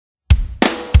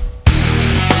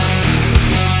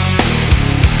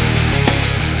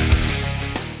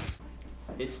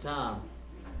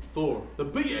for the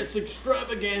BS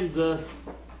Extravaganza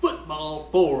Football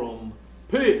Forum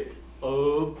pick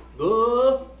of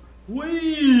the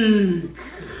week.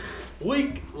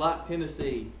 Week like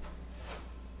Tennessee.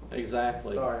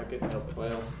 Exactly. Sorry, I couldn't help it.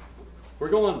 Well, we're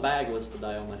going bagless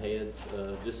today on the heads,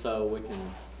 just so we can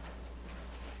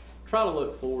try to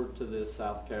look forward to this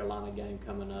South Carolina game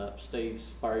coming up. Steve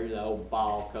Spurrier, the old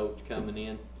ball coach, coming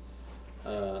in.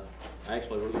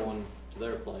 Actually, we're going to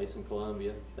their place in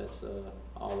Columbia. That's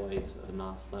always a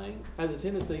nice thing. As a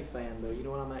Tennessee fan, though, you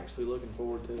know what I'm actually looking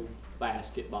forward to?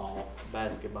 Basketball.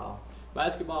 Basketball.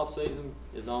 Basketball season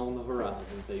is on the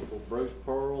horizon, people. Bruce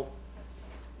Pearl.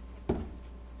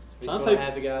 He's going to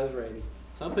have the guys ready.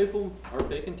 Some people are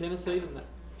picking Tennessee to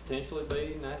potentially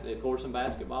be. Of course, in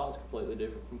basketball, it's completely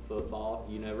different from football.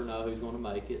 You never know who's going to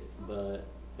make it, but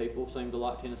people seem to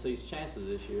like Tennessee's chances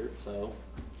this year. So.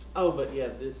 Oh, but yeah,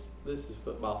 this is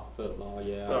football. Football,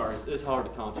 yeah. Sorry, it's hard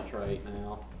to concentrate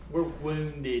now. We're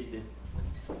wounded.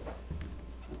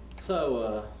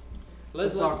 So,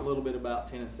 let's talk a little bit about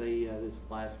Tennessee this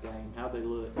last game. How'd they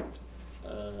look?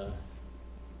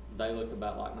 They look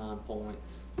about like 9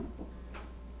 points.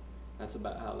 That's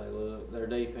about how they look. Their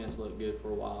defense looked good for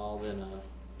a while. Then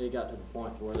it got to the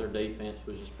point where their defense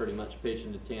was just pretty much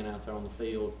pitching to 10 out there on the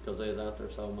field because they was out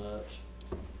there so much.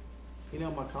 You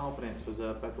know, my confidence was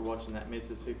up after watching that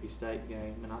Mississippi State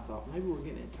game, and I thought maybe we're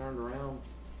getting it turned around.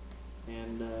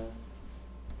 And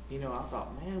you know, I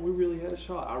thought, man, we really had a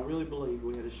shot. I really believe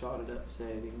we had a shot at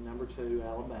upsetting number 2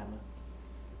 Alabama.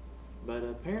 But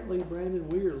apparently, Brandon,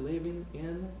 we are living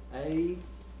in a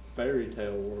fairy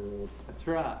tale world. That's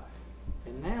right.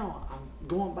 And now I'm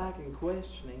going back and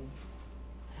questioning,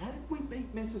 how did we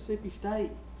beat Mississippi State?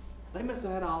 They must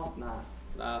have had an off night.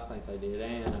 I think they did,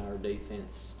 and our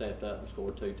defense stepped up and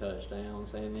scored 2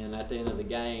 touchdowns. And then at the end of the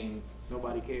game,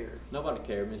 nobody cared. Nobody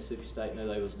cared. Mississippi State knew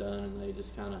they was done, and they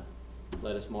just kind of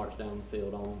let us march down the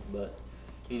field on them. But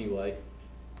anyway,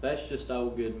 that's just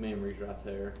old good memories right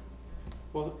there.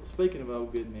 Well, speaking of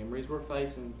old good memories, we're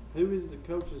facing, who is the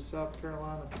coach of South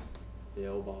Carolina? The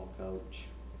old ball coach.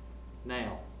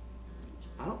 Now,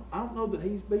 I don't know that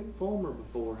he's beat Fulmer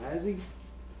before, has he?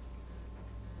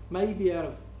 Maybe out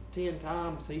of 10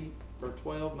 times or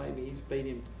 12, maybe he's beat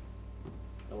him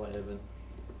 11.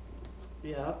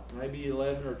 Yeah, maybe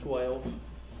 11 or 12.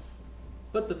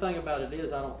 But the thing about it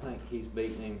is, I don't think he's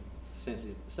beaten him since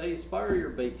Spurrier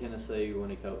beat Tennessee when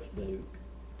he coached Duke.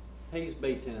 He's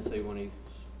beat Tennessee when he's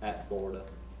at Florida.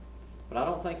 But I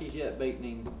don't think he's yet beaten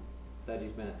him that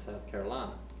he's been at South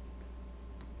Carolina.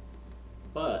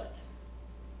 But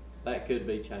that could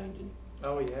be changing.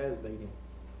 Oh, he has beat him.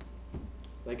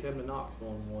 They come to Knoxville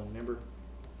and won, remember?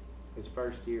 His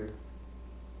first year.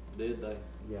 Did they?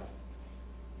 Yeah.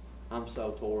 I'm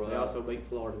so tore up. They also beat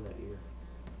Florida that year.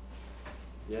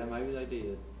 Yeah, maybe they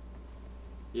did.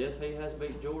 Yes, he has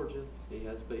beat Georgia. He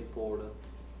has beat Florida.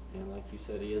 And like you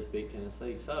said, he has beat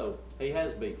Tennessee. So, he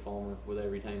has beat Fulmer with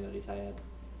every team that he's had.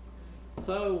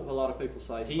 So, a lot of people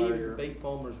say Spurrier. He beat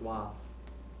Fulmer's wife.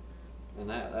 And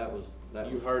that was...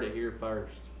 You heard it here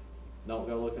first. Don't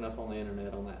go looking up on the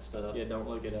internet on that stuff. Yeah, don't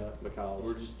look it up. Because...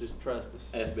 Or just trust us.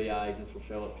 FBI agents will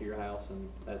show up to your house, and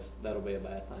that'll be a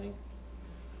bad thing.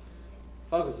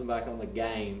 Focusing back on the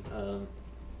game,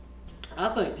 I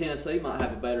think Tennessee might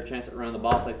have a better chance at running the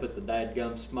ball if they put the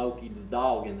dadgum Smokey the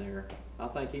dog in there. I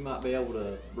think he might be able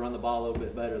to run the ball a little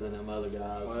bit better than them other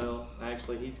guys. Well,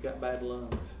 actually, he's got bad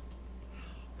lungs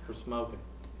for smoking.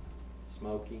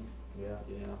 Smokey? Yeah.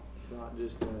 Yeah. It's not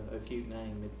just a cute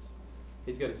name.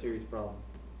 He's got a serious problem.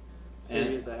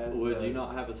 Serious as. Would you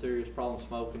not have a serious problem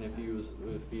smoking if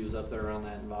you was up there around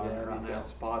that environment right now? He's got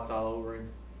spots all over him.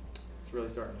 It's really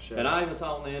starting to show. And I even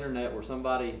saw on the internet where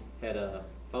somebody had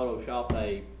photoshopped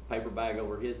a paper bag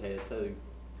over his head too.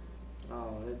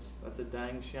 Oh, that's a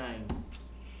dang shame.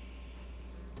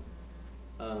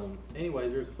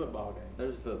 Anyways, there's a football game.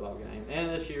 There's a football game, and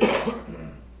this year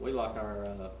we like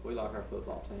our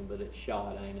football team, but it's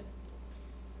shot, ain't it?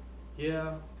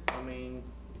 Yeah, I mean,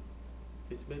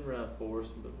 it's been rough for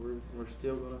us, but we're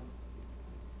still gonna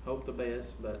hope the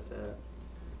best. But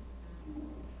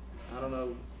I don't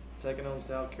know, taking on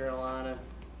South Carolina.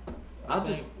 I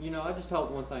just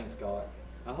hope one thing, Scott.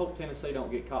 I hope Tennessee don't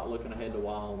get caught looking ahead to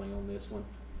Wyoming on this one.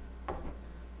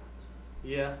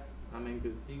 Yeah, I mean,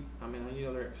 because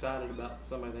they're excited about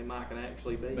somebody they might can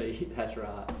actually beat. That's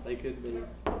right. They could be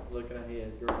looking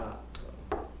ahead. You're right.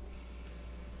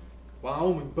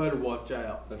 Wyoming better watch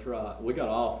out. That's right. We got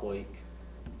an off week.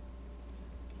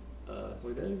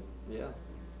 We do? Yeah.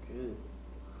 Good.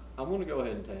 I'm going to go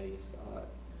ahead and tell you, Scott.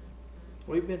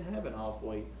 We've been having off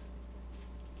weeks.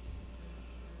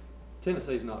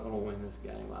 Tennessee's not going to win this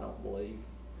game, I don't believe.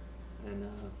 And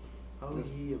Oh,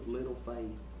 ye of little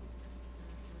faith.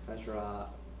 that's right.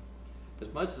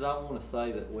 As much as I want to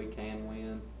say that we can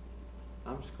win,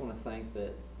 I'm just going to think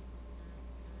that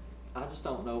I just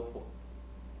don't know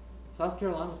if South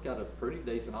Carolina's got a pretty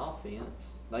decent offense.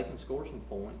 They can score some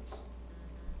points.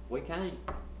 We can't.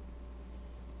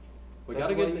 We Is got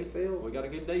that a the way good. you feel? We got a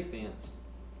good defense.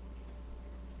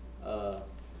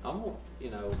 I'm gonna,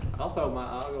 I'll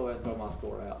go ahead and throw my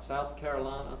score out. South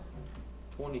Carolina,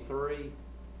 23.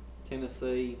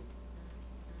 Tennessee,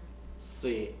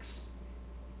 6.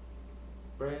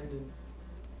 Brandon,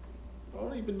 I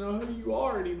don't even know who you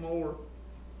are anymore.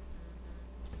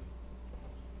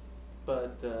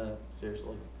 But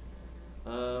seriously,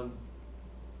 no,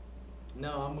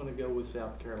 I'm going to go with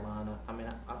South Carolina. I mean,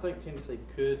 I think Tennessee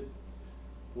could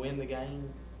win the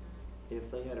game if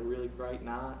they had a really great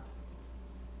night.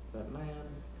 But man,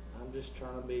 I'm just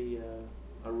trying to be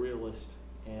a realist,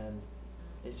 and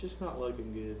it's just not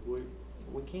looking good.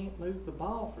 We can't move the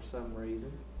ball for some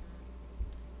reason.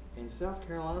 And South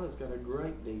Carolina's got a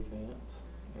great defense,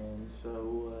 and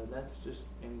so that's just,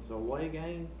 and it's a away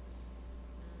game.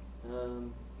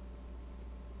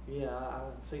 Yeah, I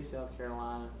see South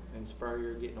Carolina and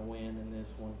Spurrier getting a win in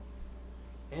this one.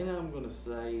 And I'm going to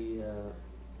say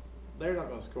they're not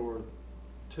going to score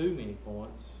too many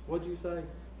points. What'd you say?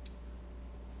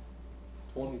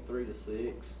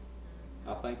 23-6.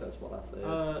 I think that's what I said.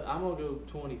 I'm going to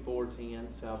go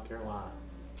 24-10 South Carolina.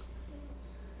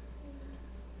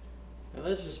 And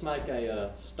let's just make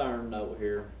a stern note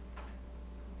here.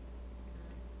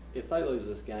 If they lose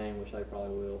this game, which they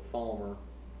probably will, Fulmer,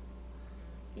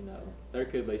 there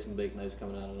could be some big news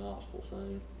coming out of Knoxville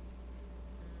soon.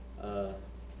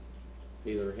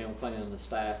 Either him cleaning the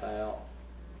staff out,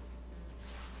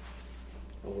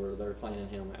 or they're cleaning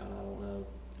him out. I don't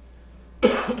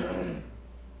know.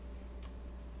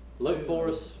 Look for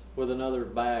us with another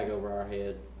bag over our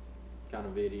head kind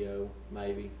of video,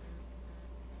 maybe,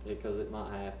 because it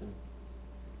might happen.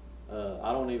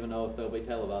 I don't even know if they'll be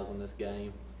televising this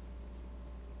game.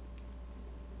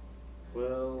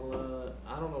 Well,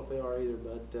 I don't know if they are either,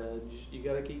 but you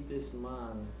got to keep this in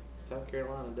mind. South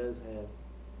Carolina does have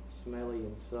Smelly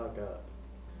and Suck Up.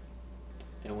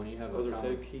 And when you have Those are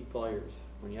two key players.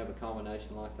 when you have a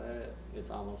combination like that, it's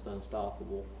almost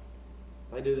unstoppable.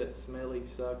 They do that Smelly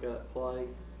Suck Up play.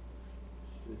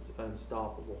 It's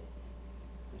unstoppable.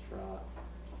 That's right.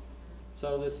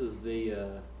 So this is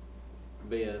the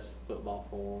BS football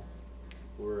forum.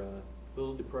 We're A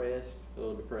little depressed. a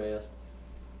little depressed,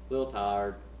 a little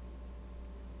tired,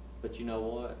 but you know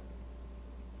what?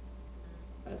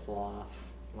 That's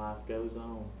life. Life goes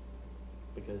on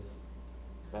because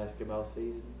basketball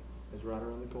season is right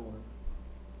around the corner.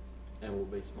 And we'll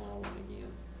be smiling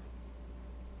again.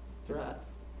 That's right.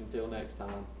 Until next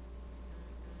time.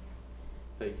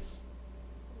 Peace.